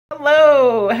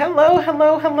Hello,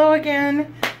 hello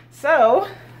again. So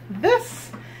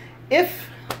this,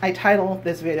 if I title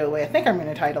this video the way I think I'm going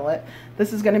to title it,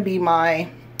 this is going to be my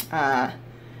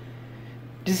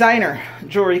designer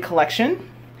jewelry collection,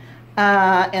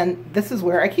 and this is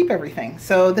where I keep everything.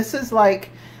 So this is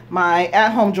like my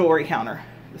at-home jewelry counter.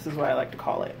 This is what I like to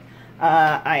call it.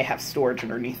 I have storage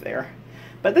underneath there,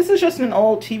 but this is just an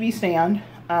old TV stand.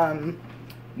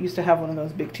 Used to have one of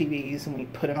those big TVs, and we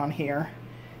put it on here.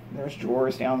 There's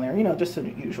drawers down there, you know, just a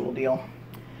usual deal.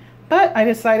 But I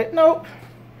decided, nope,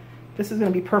 this is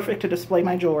going to be perfect to display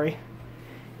my jewelry.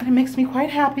 And it makes me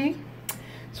quite happy.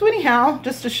 So anyhow,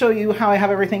 just to show you how I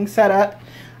have everything set up,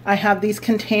 I have these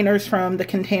containers from the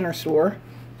Container Store.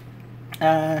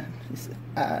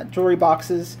 Jewelry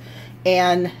boxes.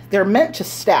 And they're meant to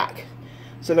stack.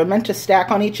 So they're meant to stack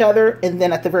on each other. And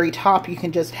then at the very top, you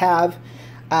can just have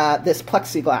this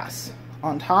plexiglass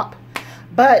on top.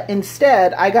 But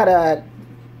instead, I got a,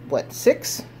 what,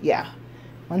 6? Yeah.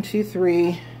 1, 2,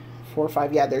 3, 4,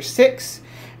 5. Yeah, there's 6.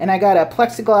 And I got a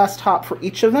plexiglass top for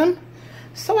each of them,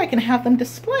 so I can have them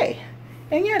display.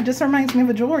 And yeah, it just reminds me of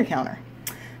a jewelry counter.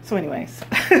 So anyways,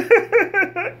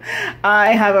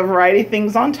 I have a variety of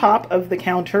things on top of the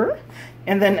counter.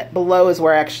 And then below is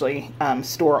where I actually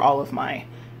store all of my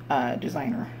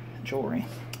designer jewelry.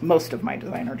 Most of my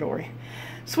designer jewelry.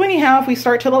 So anyhow, if we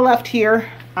start to the left here,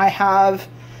 I have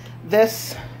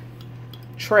this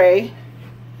tray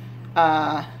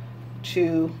all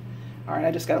right,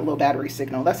 I just got a low battery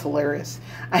signal. That's hilarious.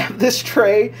 I have this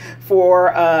tray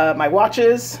for my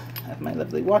watches. I have my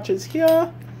lovely watches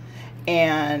here.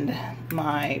 And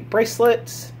my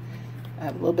bracelets. I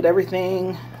have a little bit of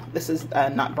everything. This is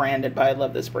not branded, but I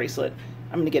love this bracelet.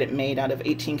 I'm going to get it made out of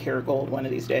 18 karat gold one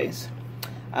of these days.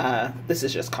 This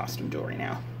is just costume jewelry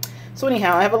now. So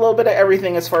anyhow, I have a little bit of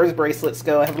everything as far as bracelets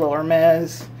go. I have a little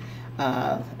Hermes,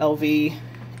 LV,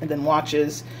 and then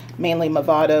watches, mainly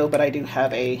Movado, but I do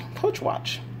have a Coach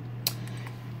watch.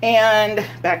 And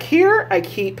back here, I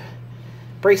keep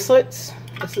bracelets.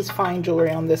 This is fine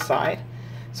jewelry on this side.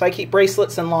 So I keep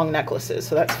bracelets and long necklaces.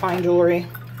 So that's fine jewelry.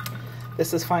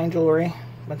 This is fine jewelry.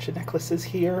 A bunch of necklaces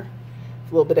here. A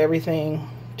little bit of everything.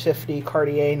 Tiffany,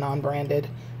 Cartier, non-branded,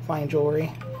 fine jewelry.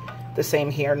 The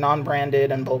same here,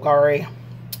 non-branded and Bulgari.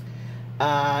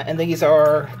 And these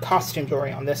are costume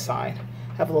jewelry on this side.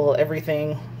 Have a little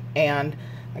everything. And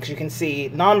as you can see,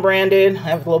 non-branded. I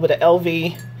have a little bit of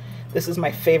LV. This is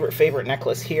my favorite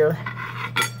necklace here.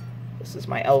 This is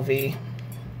my LV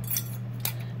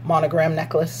monogram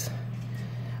necklace.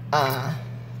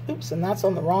 Oops, and that's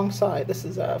on the wrong side. This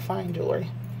is fine jewelry.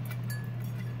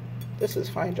 This is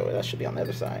fine jewelry. That should be on the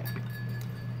other side.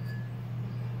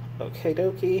 Okay,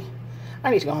 dokie. I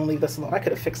need to go and leave this alone. I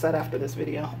could have fixed that after this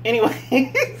video.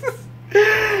 Anyway,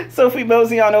 so if we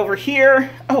mosey on over here.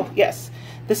 Oh, yes.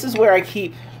 This is where I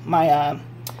keep my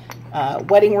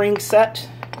wedding ring set.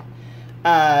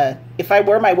 If I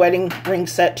wear my wedding ring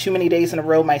set too many days in a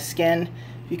row, my skin,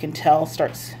 you can tell,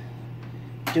 starts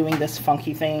doing this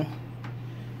funky thing.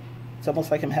 It's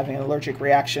almost like I'm having an allergic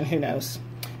reaction. Who knows?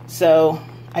 So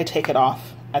I take it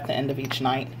off at the end of each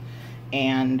night.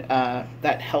 And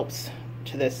that helps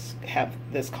to have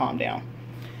this calm down.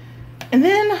 And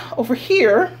then over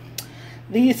here,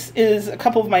 this is a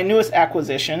couple of my newest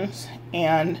acquisitions,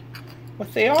 and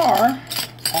what they are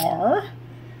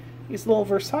these little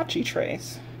Versace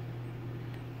trays,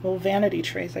 little vanity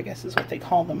trays, I guess is what they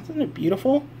call them. Isn't it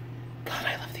beautiful? God,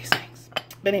 I love these things.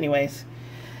 But anyways,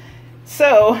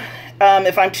 so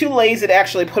if I'm too lazy to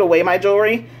actually put away my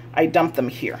jewelry, I dump them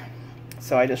here.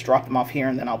 So I just drop them off here,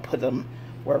 and then I'll put them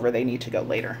wherever they need to go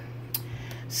later.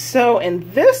 So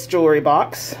in this jewelry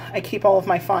box, I keep all of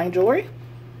my fine jewelry.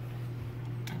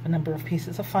 I have a number of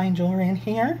pieces of fine jewelry in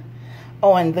here.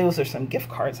 Oh, and those are some gift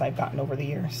cards I've gotten over the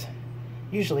years.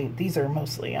 Usually these are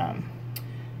mostly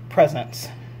presents.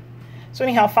 So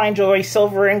anyhow, fine jewelry,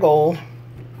 silver and gold.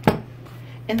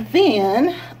 And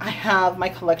then I have my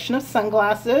collection of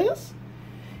sunglasses.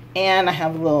 And I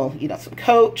have a little, you know, some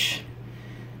Coach.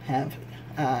 I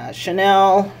have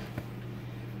Chanel,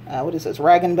 what is this,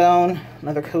 Rag & Bone,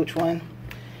 another Coach one.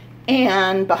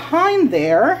 And behind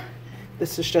there,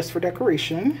 this is just for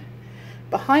decoration,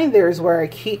 behind there is where I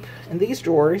keep, in these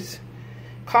drawers,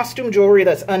 costume jewelry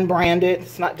that's unbranded.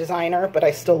 It's not designer, but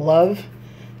I still love.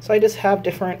 So I just have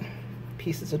different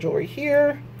pieces of jewelry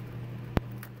here.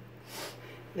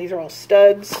 These are all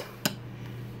studs.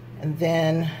 And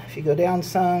then if you go down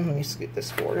some, let me scoot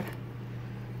this forward.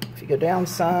 If you go down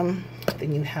some,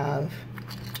 then you have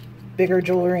bigger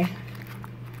jewelry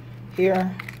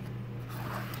here.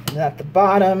 And at the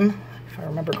bottom, if I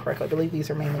remember correctly, I believe these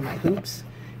are mainly my hoops.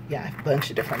 Yeah, I have a bunch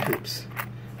of different hoops.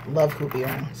 Love hoop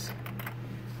earrings.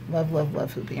 Love, love,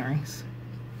 love hoop earrings.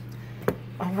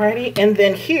 Alrighty, and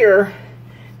then here,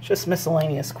 just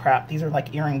miscellaneous crap. These are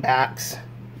like earring backs.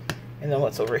 And then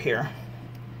what's over here?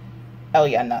 Oh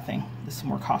yeah, nothing. This is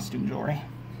more costume jewelry.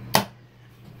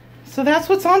 So that's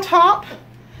what's on top.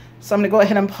 So I'm gonna go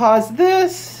ahead and pause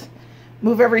this,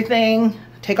 move everything,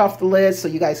 take off the lid so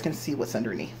you guys can see what's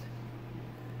underneath.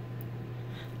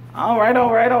 All right,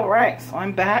 all right, all right. So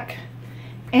I'm back,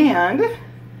 and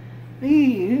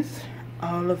these,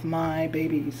 all of my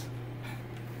babies.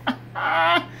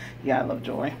 Yeah, I love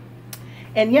jewelry.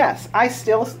 And yes, I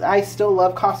still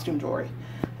love costume jewelry.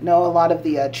 I know a lot of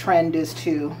the trend is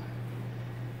to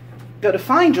go to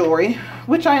fine jewelry,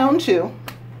 which I own too,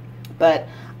 but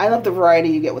I love the variety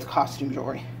you get with costume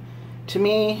jewelry. To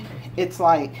me, it's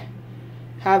like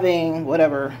having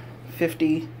whatever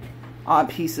 50 odd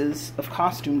pieces of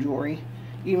costume jewelry,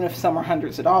 even if some are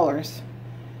hundreds of dollars.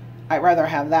 I'd rather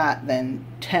have that than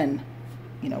 10,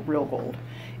 you know, real gold.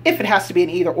 If it has to be an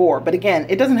either or. But again,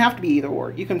 it doesn't have to be either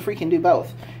or. You can freaking do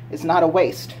both. It's not a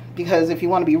waste. Because if you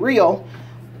want to be real,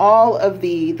 all of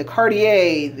the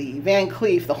Cartier, the Van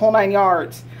Cleef, the whole 9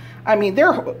 yards, I mean,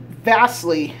 they're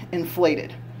vastly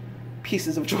inflated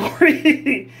pieces of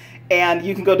jewelry. And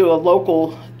you can go to a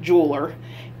local jeweler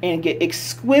and get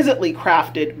exquisitely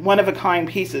crafted, one-of-a-kind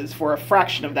pieces for a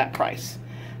fraction of that price.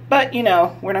 But, you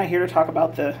know, we're not here to talk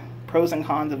about the pros and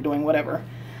cons of doing whatever.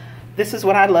 This is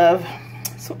what I love.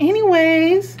 So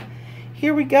anyways,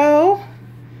 here we go.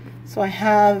 So I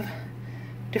have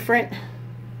different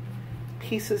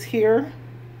pieces here.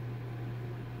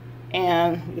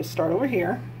 And we just start over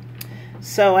here.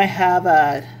 So I have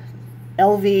a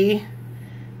LV.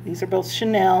 These are both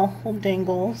Chanel, little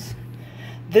dangles.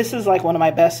 This is like one of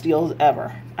my best deals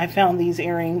ever. I found these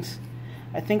earrings,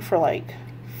 I think for like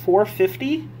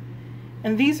 $450.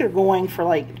 And these are going for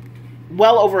like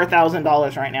well over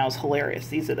 $1,000 right now. It's hilarious.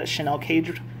 These are the Chanel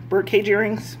bird cage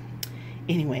earrings.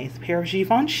 Anyways, a pair of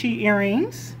Givenchy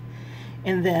earrings.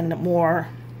 And then more,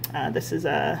 this is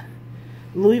a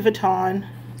Louis Vuitton.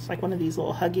 It's like one of these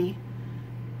little huggy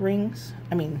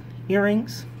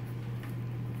earrings.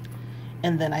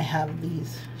 And then I have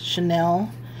these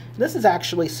Chanel. This is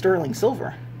actually sterling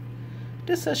silver.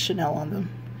 This says Chanel on them.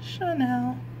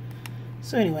 Chanel.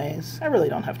 So anyways, I really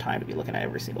don't have time to be looking at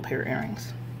every single pair of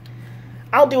earrings.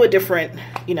 I'll do a different,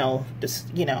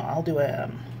 I'll do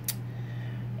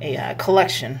a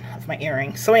collection of my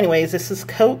earrings. So anyways, this is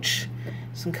Coach.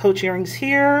 Some Coach earrings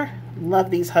here. Love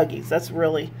these huggies.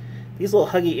 These little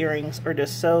huggy earrings are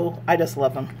just so, I just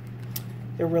love them.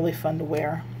 They're really fun to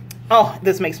wear. Oh,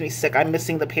 this makes me sick. I'm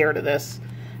missing the pair to this.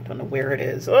 I don't know where it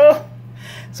is. Oh.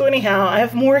 So anyhow, I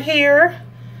have more here.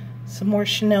 Some more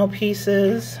Chanel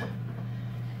pieces.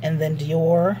 And then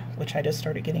Dior, which I just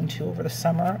started getting to over the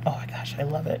summer. Oh my gosh, I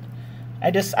love it.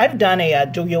 I've done a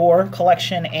Dior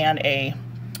collection and a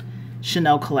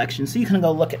Chanel collection. So you can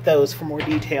go look at those for more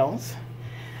details.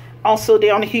 Also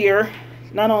down here,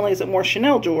 not only is it more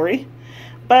Chanel jewelry,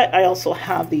 but I also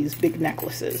have these big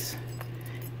necklaces.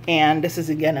 And this is,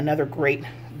 again, another great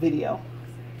video.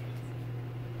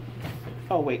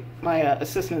 Oh, wait. My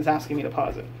assistant is asking me to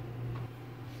pause it.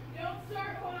 Don't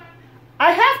start one.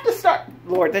 I have to start.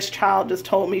 Lord, this child just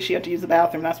told me she had to use the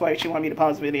bathroom. That's why she wanted me to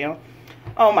pause the video.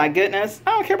 Oh, my goodness.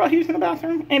 I don't care about using the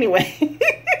bathroom. Anyway.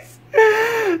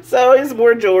 So, here's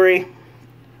more jewelry.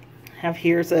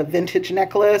 Here's a vintage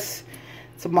necklace.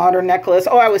 It's a modern necklace.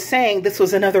 Oh, I was saying this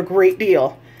was another great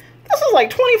deal. This was like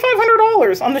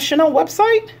 $2,500 on the Chanel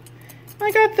website.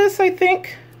 I got this, I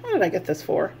think. What did I get this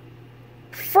for?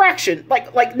 Fraction,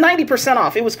 like 90%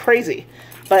 off. It was crazy.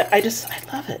 But I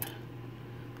love it.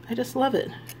 I just love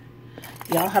it.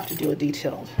 Yeah, I'll have to do an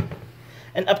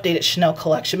updated Chanel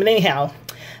collection. But anyhow,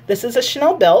 this is a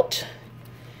Chanel belt.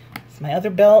 It's my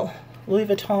other belt, Louis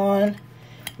Vuitton.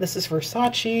 This is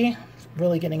Versace.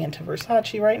 Really getting into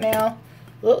Versace right now.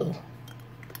 Uh-oh.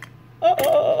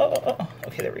 Oh.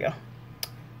 Okay, there we go.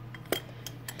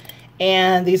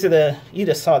 And these are you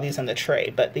just saw these in the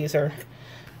tray, but these are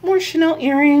more Chanel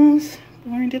earrings.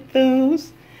 Learned at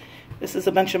those. This is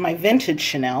a bunch of my vintage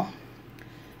Chanel.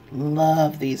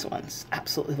 Love these ones.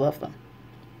 Absolutely love them.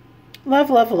 Love,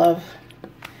 love, love.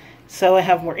 So I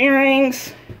have more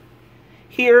earrings.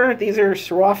 Here, these are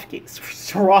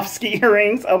Swarovski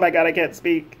earrings. Oh my God, I can't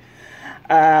speak.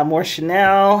 More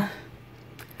Chanel.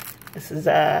 This is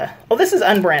this is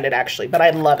unbranded actually, but I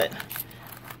love it.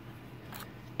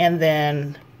 And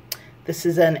then this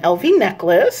is an LV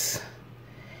necklace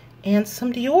and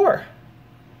some Dior.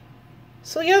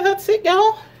 So yeah, that's it,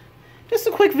 y'all. Just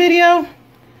a quick video.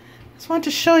 Just wanted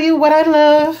to show you what I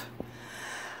love.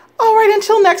 All right,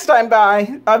 until next time,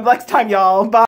 bye. Next time, y'all. Bye.